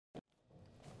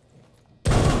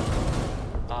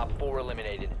4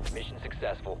 eliminated. Mission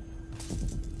successful.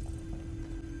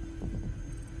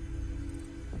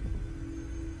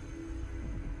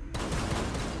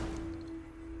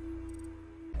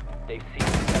 They've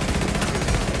seized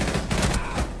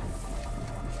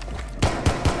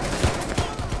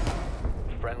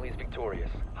the Friendly's victorious.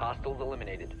 Hostiles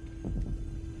eliminated.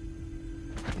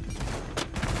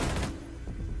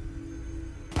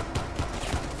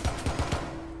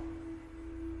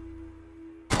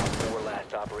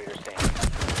 Operator standing.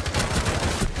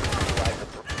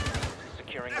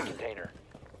 Securing the container.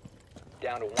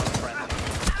 Down to 1 friendly.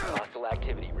 Hostile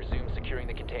activity. Resume securing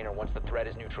the container once the threat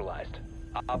is neutralized.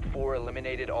 Op 4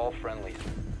 eliminated all friendlies.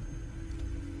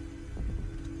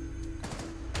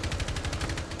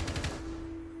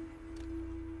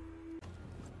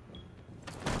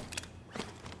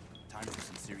 Time for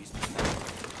some serious.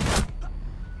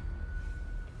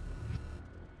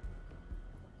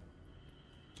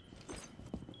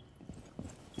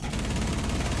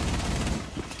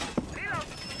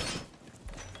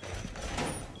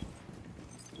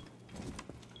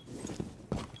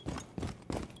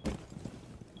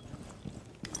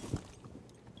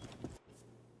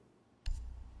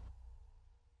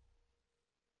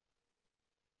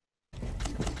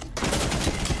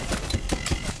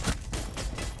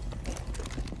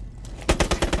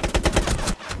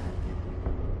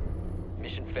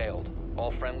 Failed.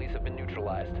 All friendlies have been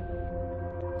neutralized.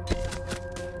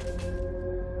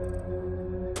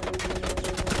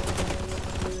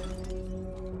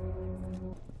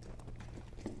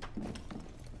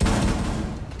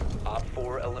 Op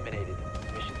 4 eliminated.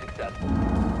 Mission successful.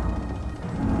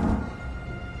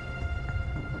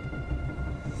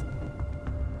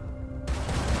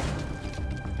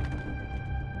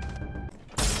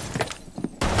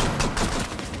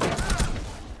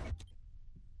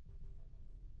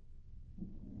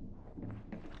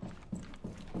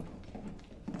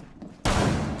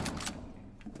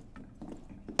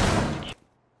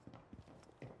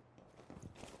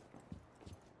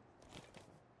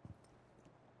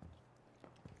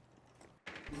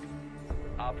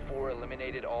 Op 4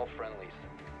 eliminated all friendlies.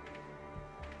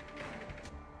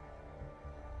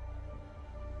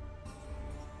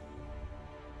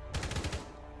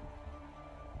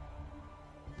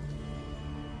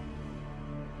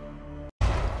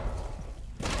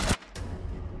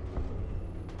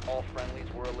 All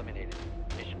friendlies were eliminated.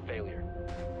 Mission failure.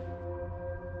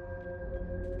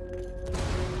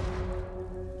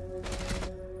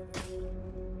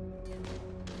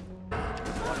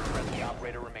 One friendly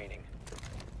operator remaining.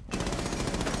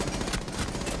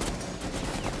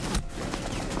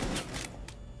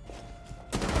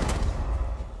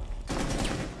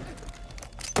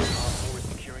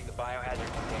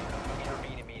 Biohazard container.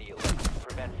 Intervene immediately.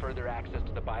 Prevent further access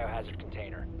to the biohazard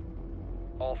container.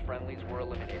 All friendlies were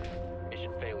eliminated.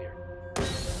 Mission failure.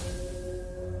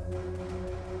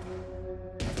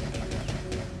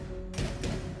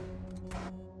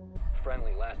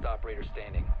 Friendly, last operator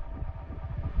standing.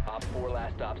 Op 4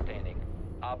 last op standing.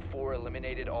 Op 4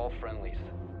 eliminated all friendlies.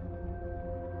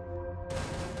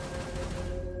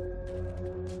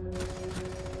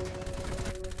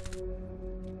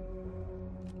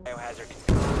 Biohazard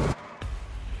container.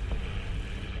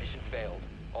 Mission failed.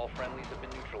 All friendlies have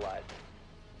been neutralized.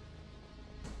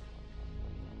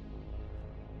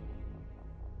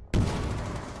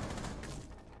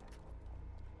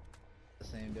 The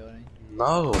same building?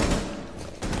 No.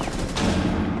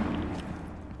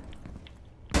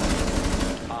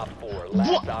 Op 4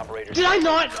 last operator. Did I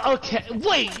not? Okay,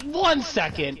 wait 1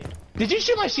 second. Did you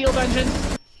shoot my shield engine?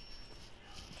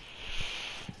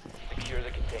 Secure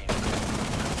the container.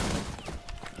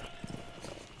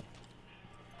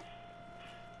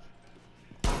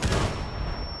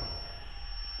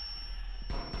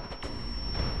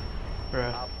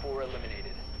 Bruh. Op 4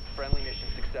 eliminated. Friendly mission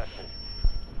successful.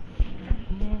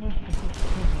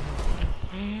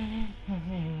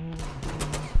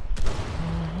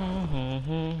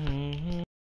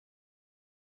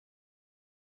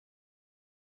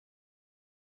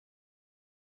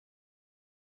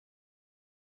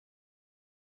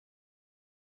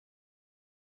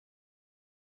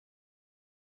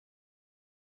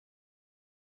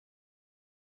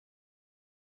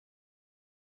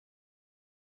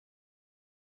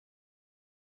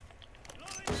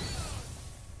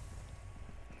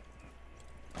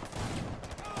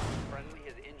 Friendly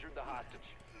has injured the hostage.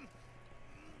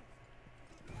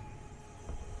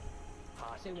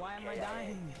 Say, why am I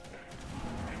dying?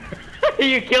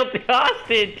 You killed the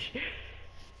hostage!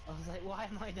 I was like, why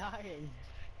am I dying?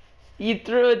 You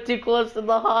threw it too close to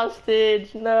the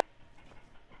hostage, no.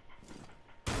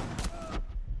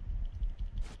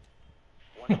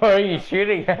 What are you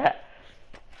shooting at?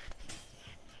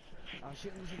 I'm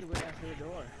shooting to the way after the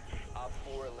door. Op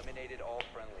 4 eliminated all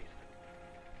friendlies.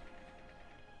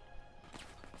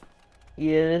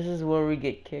 Yeah, this is where we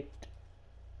get kicked.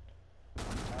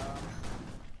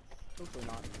 Hopefully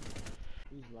not.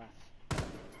 Who's left?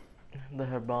 The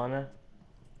Hibana.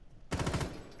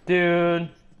 Dude,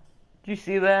 did you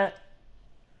see that?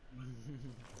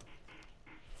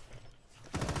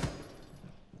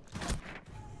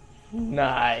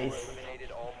 Nice.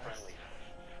 Eliminated all friendlies.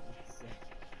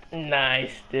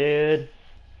 Nice, dude.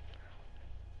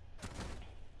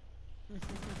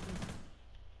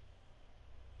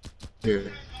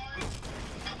 Dude.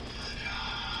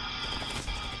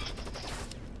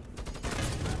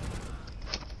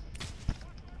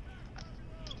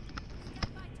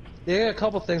 Yeah, I got a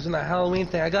couple things in that Halloween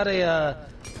thing. I got a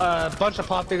bunch of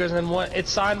pop figures, and one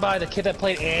it's signed by the kid that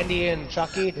played Andy and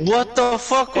Chucky. What the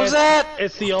fuck was It's- that?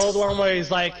 It's the old one where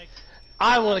he's like,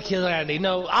 "I want to kill Andy."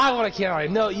 No, I want to kill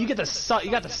Andy. No, you get to suck.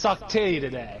 You got to suck titty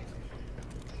today.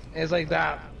 It's like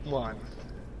that one.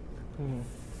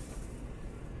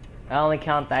 I only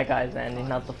count that guy's ending,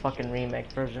 not the fucking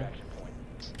remake version.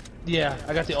 Yeah,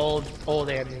 I got the old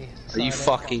Andy. Are you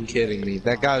fucking kidding me?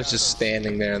 That guy was just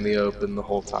standing there in the open the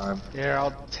whole time. Here,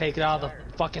 I'll take it out of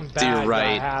the fucking bag You're that I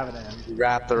right. have it in.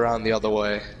 Wrapped around the other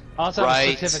way. I also have a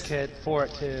Right. certificate for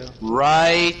it too.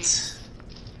 Right.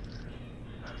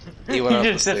 He went up He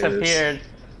the just stairs. disappeared.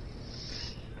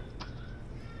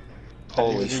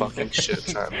 Holy fucking shit,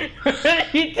 son. What are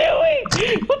you doing?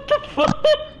 What the fuck?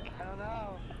 I don't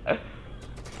know.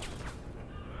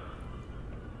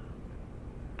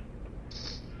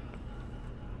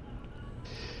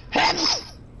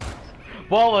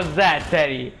 What was that,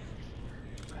 Teddy?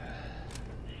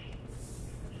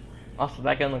 Also,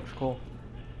 that gun looks cool.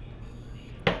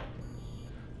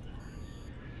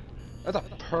 That's a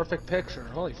perfect picture.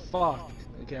 Holy fuck.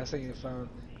 Okay, I sent you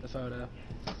the photo.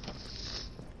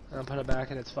 I'll put it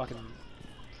back in its fucking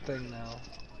thing now.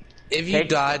 If you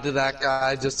died to that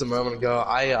guy just a moment ago,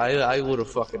 I would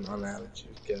have fucking unadded you.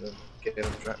 Get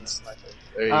him, Trenton Sniper.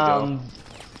 There you go.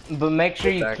 But make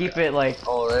sure you that keep guy. it like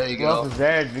Oh, there you well go.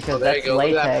 preserved because Oh, there that's you go. Look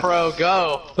at that latex. pro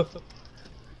go.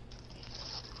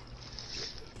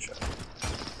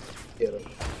 Get him.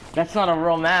 That's not a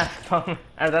real mask. Or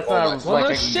that's Oh not my a, Well, like no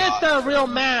a, shit's not a real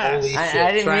mask. Holy I shit,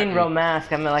 didn't mean Trenton. real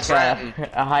mask. I meant like Trenton.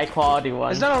 a high quality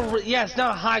one. It's not a yeah, it's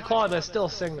not a high quality, but it's still a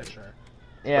signature.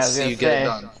 Yeah, I Let's was see gonna you get it say.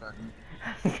 done, Trenton.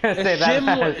 I was gonna say It's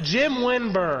that. Jim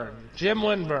Winburn. Jim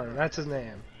Winburn. That's his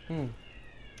name.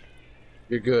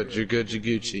 You're good. You're good. You're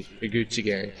Gucci. You're Gucci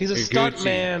gang. He's a You're stunt Gucci.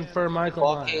 man for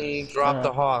Michael Myers. Fucking drop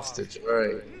the hostage.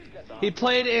 Alright. He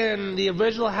played in the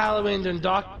original Halloween, and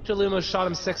Dr. Loomis shot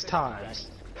him 6 times.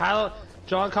 John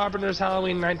Carpenter's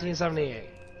Halloween 1978.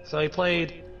 So he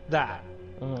played that.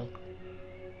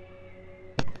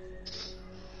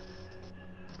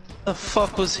 The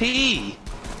fuck was he?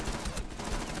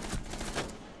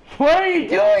 What are you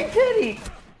doing, Teddy?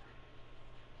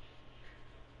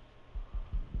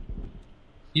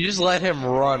 You just let him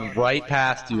run right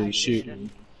past you and shoot him.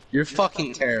 You're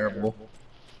fucking terrible.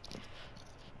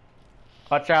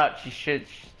 Watch out, she should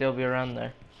still be around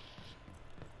there.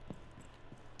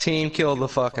 Team kill the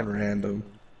fucking random.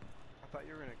 I thought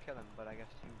you were gonna kill him, but I guess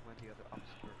you went the other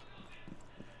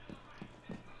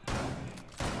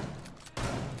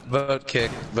opposite. Vote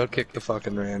kick. Vote kick the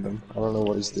fucking random. I don't know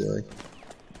what he's doing.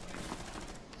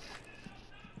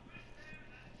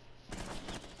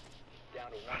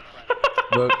 Down to one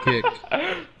friendly. Vote kick.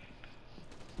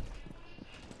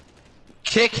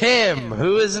 Kick him!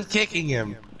 Who isn't kicking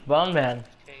him? Bone Man.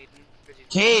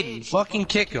 Caden, fucking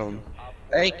kick him.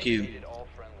 Thank you. Eliminated all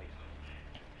friendlies.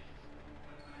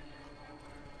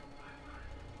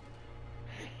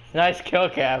 Nice kill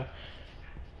cam.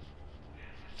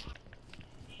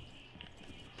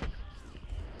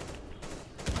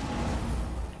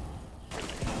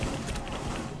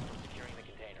 Securing the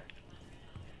container.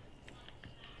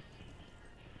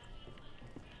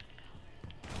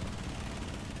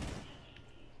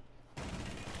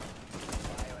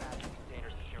 Biohazard container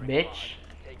securing the Bitch. bomb.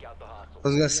 Take out the hostile. I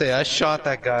was gonna say, I shot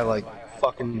that guy like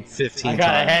fucking 15 I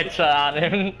got a times. headshot on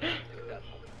him.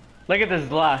 Look at this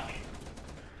block.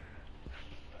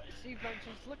 See,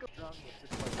 Vengeance, look around with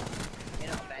this place. You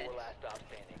know, Ben. 4 last stop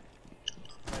standing.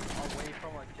 Away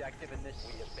from objective in this.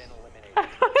 We have been eliminated.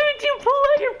 How did you pull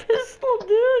out your pistol,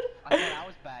 dude? I said I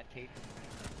was bad, Kate.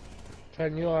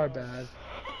 Ken, you are bad.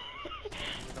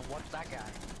 Then what's that guy?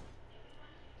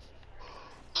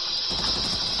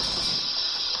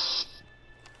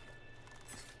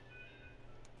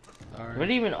 Alright. What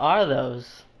even are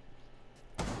those?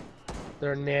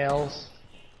 They're nails.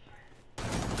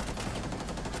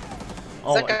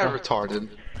 Oh that my guy God. retarded?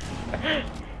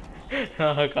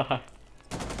 Oh god.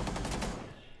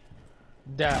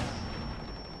 Death.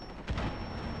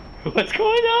 What's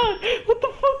going on? What the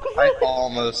fuck was I that?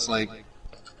 almost like.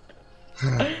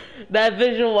 That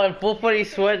visual went full funny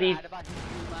sweaty. Bad about his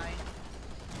blue line.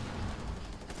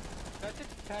 That's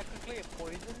technically a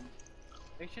poison.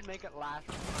 They should make it last.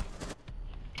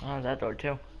 Oh, that door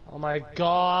too. Oh my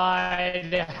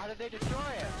god. How did they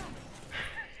destroy it?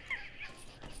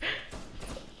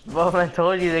 Well, I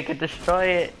told you they could destroy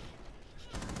it.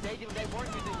 They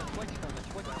weren't using the switch gun. The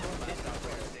switch gun did not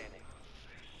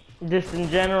work. Just in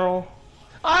general.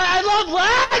 I love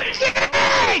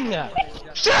lagging!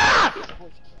 Shut up!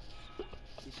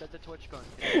 You said the Twitch gun.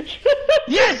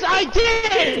 Yes, I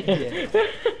did!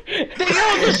 They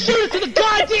also shoot it to the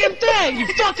goddamn thing, you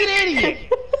fucking idiot!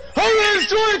 Hurry the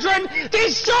storage run! They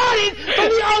shot it from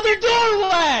the other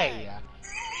doorway!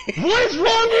 What is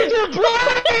wrong with your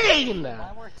brain?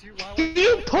 Did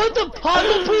you put the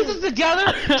puzzle pieces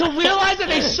together to realize that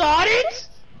they shot it?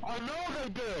 I know they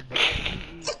did!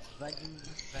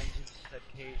 Vengeance said,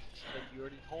 Kate, that you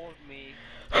already told me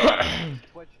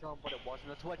Twitch gun, but it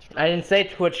wasn't a Twitch gun. I didn't say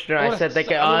Twitch drone, I said they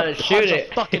could shoot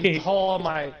it. A fucking hole in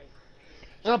my... I'm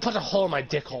gonna punch a hole in my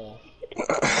dick hole.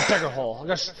 A bigger hole. I'm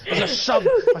gonna shove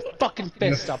my fucking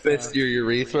fist up there. Fist your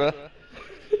urethra.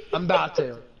 I'm about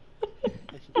to.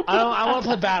 I want to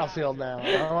play Battlefield now.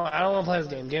 I don't want to play this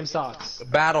game. Game sucks.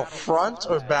 Battlefront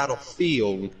or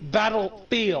Battlefield?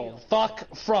 Battlefield.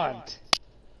 Fuck front.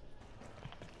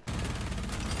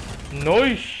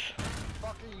 Nice. What the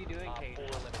fuck are you doing, Kate? 4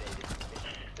 eliminated.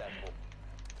 Mission successful.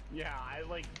 Yeah,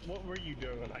 what were you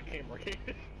doing when that came working?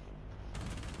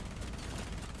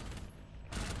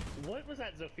 What was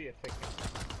that Zofia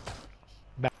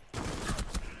thinking?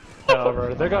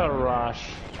 Over. They're gonna rush.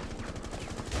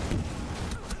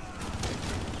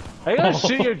 Are you gonna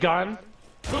shoot your gun?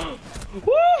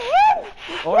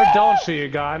 Or don't shoot your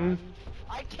gun?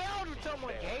 I killed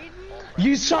someone, Hayden!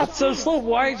 You shot so slow,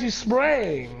 why did you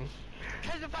spraying?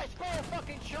 Because if I spray a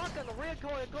fucking shotgun, the rear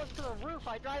door goes to the roof.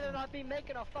 I'd rather not be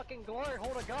making a fucking glory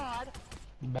hole to God.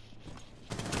 The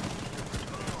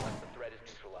threat is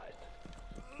neutralized.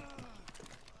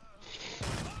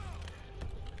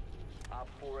 Op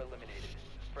 4 eliminated.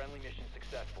 Friendly mission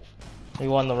successful. We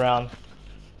won the round.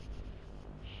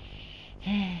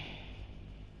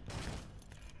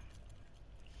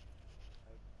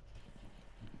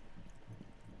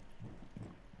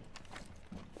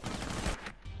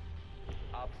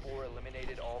 Op 4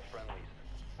 eliminated all friendlies.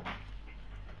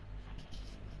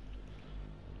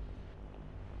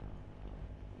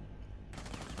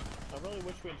 I really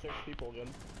wish we had 6 people again.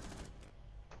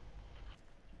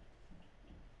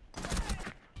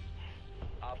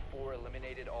 Op 4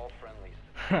 eliminated all friendlies.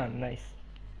 Nice.